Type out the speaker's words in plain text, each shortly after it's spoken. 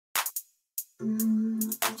I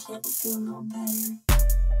can't feel no better.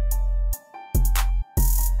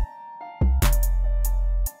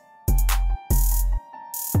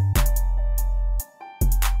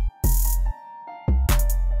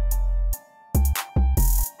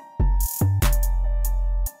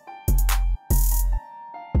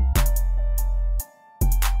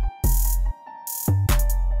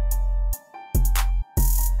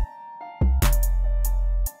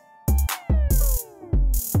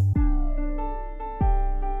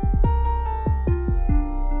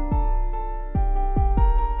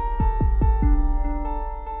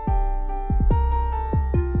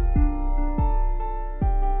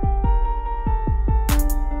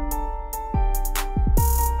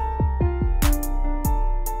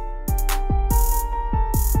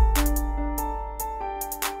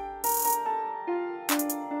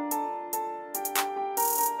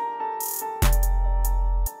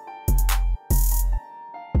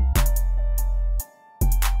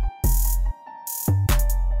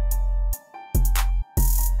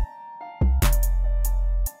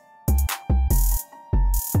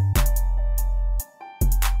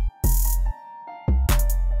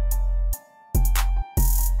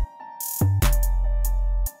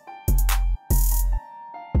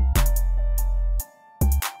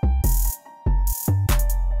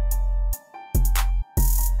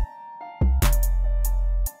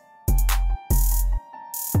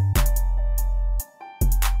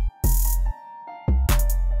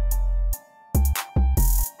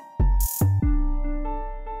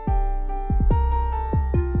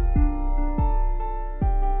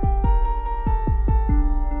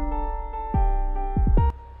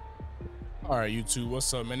 All right, YouTube,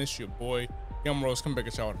 what's up, man? It's your boy GamoRoads coming back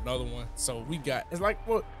at y'all with another one. So we got, it's like,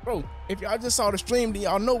 well, bro, if y'all just saw the stream, then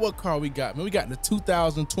y'all know what car we got, man. We got the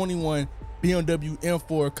 2021 BMW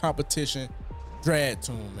M4 competition drag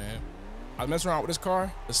tune, man. I was messing around with this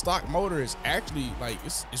car. The stock motor is actually like,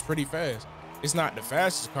 it's pretty fast. It's not the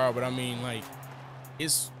fastest car, but I mean, like,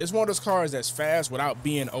 it's one of those cars that's fast without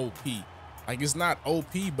being OP. Like, it's not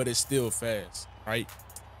OP, but it's still fast, right?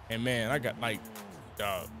 And man, I got like,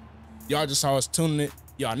 y'all just saw us tuning it.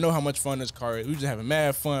 Y'all know how much fun this car is. We just having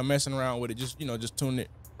mad fun messing around with it, just, you know, just tuning it,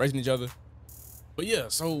 racing each other. But yeah,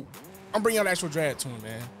 so I'm bringing out the actual drag tune,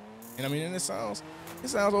 man. And I mean, and it sounds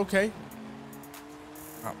okay.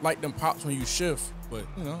 I like them pops when you shift, but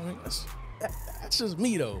you know, I mean, that's just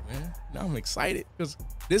me though, man. Now I'm excited because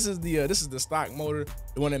this is the stock motor,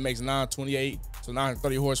 the one that makes 928, so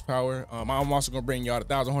 930 horsepower. I'm also gonna bring y'all the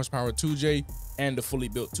 1000 horsepower 2J and the fully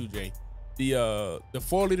built 2J. The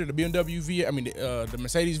 4 liter, the BMW V8, I mean the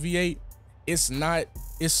Mercedes V8, it's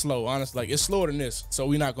slow, honestly. Like, it's slower than this, so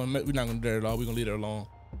we're not gonna do that at all. We're gonna leave it alone.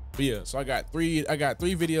 But yeah, so I got three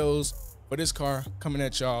videos for this car coming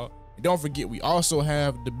at y'all. And don't forget, we also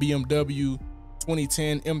have the BMW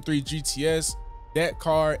 2010 M3 GTS. That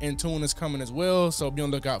car and tune is coming as well, so be on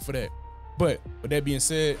the lookout for that. But with that being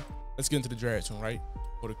said, let's get into the drag tune, right?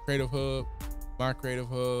 Go to Creative Hub, my Creative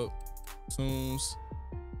Hub, tunes,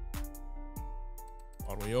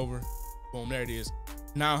 all the way over. Boom, there it is.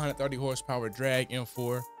 930 horsepower drag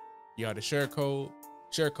M4. You got the share code.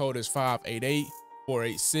 Share code is 588-486-295.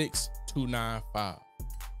 All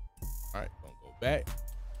right, gonna go back.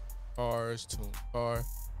 Cars, tune car,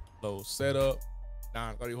 load setup.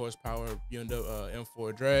 930 horsepower BMW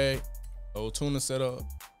M4 drag. Load tuner setup.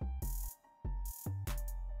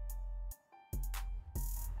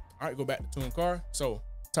 All right, go back to tune car. So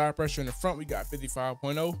tire pressure in the front, we got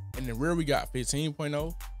 55.0. In the rear, we got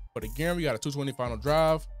 15.0. For the gearing, we got a 220 final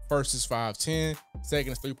drive. First is 510,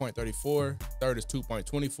 second is 3.34, third is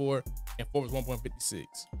 2.24, and fourth is 1.56.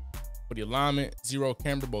 For the alignment, 0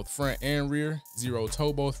 camber both front and rear, 0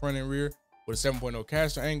 tow both front and rear, with a 7.0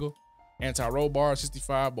 caster angle. Anti-roll bar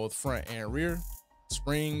 65 both front and rear.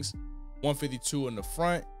 Springs 152 in the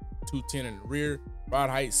front, 210 in the rear. Rod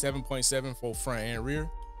height 7.7 for front and rear.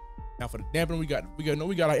 Now for the dampening, we got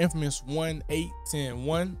our infamous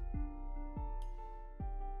 1-8-10-1.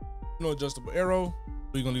 No adjustable arrow.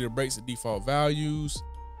 We're gonna leave the brakes at default values.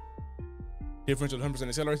 Differential 100%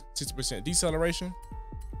 acceleration, 60% deceleration.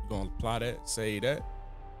 We're gonna apply that, save that.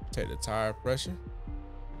 Take the tire pressure,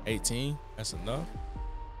 18. That's enough.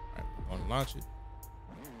 All right, we're gonna launch it.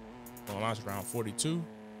 We're gonna launch it around 42.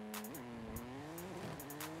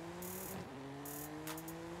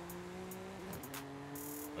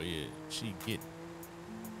 Oh yeah, she get it.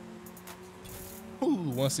 Ooh,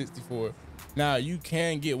 164. Now you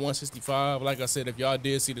can get 165. Like I said, if y'all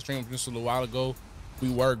did see the stream just a little while ago, we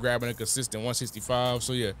were grabbing a consistent 165.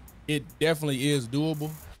 So yeah, it definitely is doable.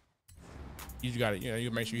 You just gotta, you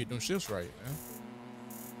make sure you hit them shifts right, man.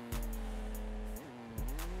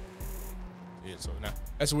 bit. So now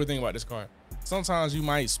that's the weird thing about this car. Sometimes you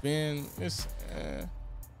might spin this,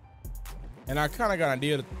 and I kind of got an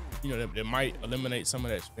idea that, you know, that might eliminate some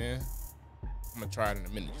of that spin. I'm gonna try it in a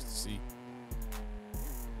minute just to see.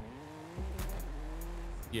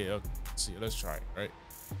 Yeah, okay. See, let's try it. Right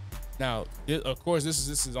now, of course, this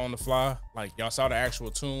is on the fly. Like y'all saw the actual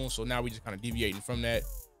tune, so now we just kind of deviating from that.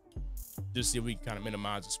 Just see if we can kind of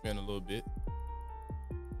minimize the spin a little bit.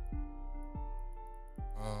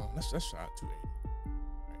 Let's try 280. All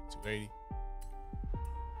right, 280.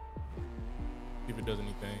 See if it does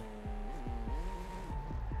anything.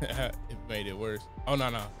 It made it worse. Oh no,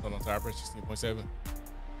 hold on, sorry, I pressed 16.7. There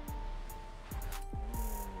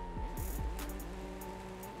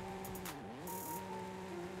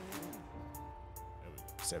we go,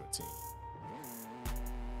 17.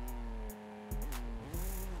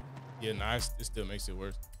 Yeah, nice. It still makes it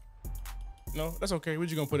worse. No, that's okay. We're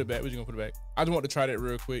just gonna put it back. I just want to try that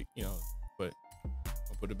real quick, you know, but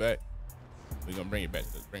I'll put it back. We're gonna bring it back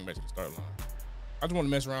to the start line. I just want to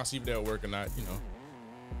mess around, see if that'll work or not, you know.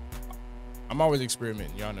 I'm always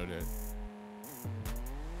experimenting, y'all know that.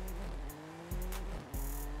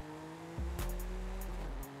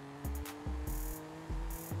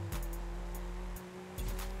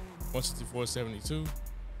 $164.72.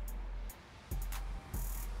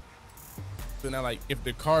 So now, like, if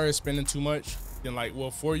the car is spinning too much, then like,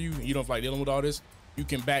 well, for you, you don't like dealing with all this, you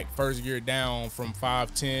can back first gear down from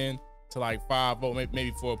 510 to like 5.0,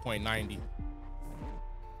 maybe 4.90.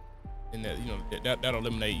 And that, you know, that'll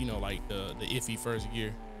eliminate, you know, like the iffy first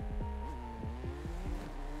gear.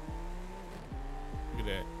 Look at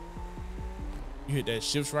that. You hit that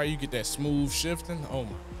shifts right, you get that smooth shifting. Oh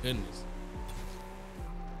my goodness.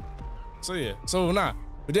 So yeah, so nah,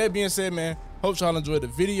 with that being said, man, hope y'all enjoyed the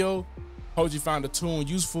video. Hope you found the tune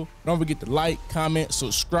useful. Don't forget to like, comment,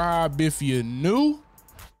 subscribe if you're new.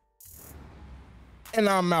 And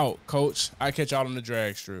I'm out, coach. I catch y'all on the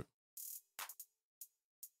drag strip.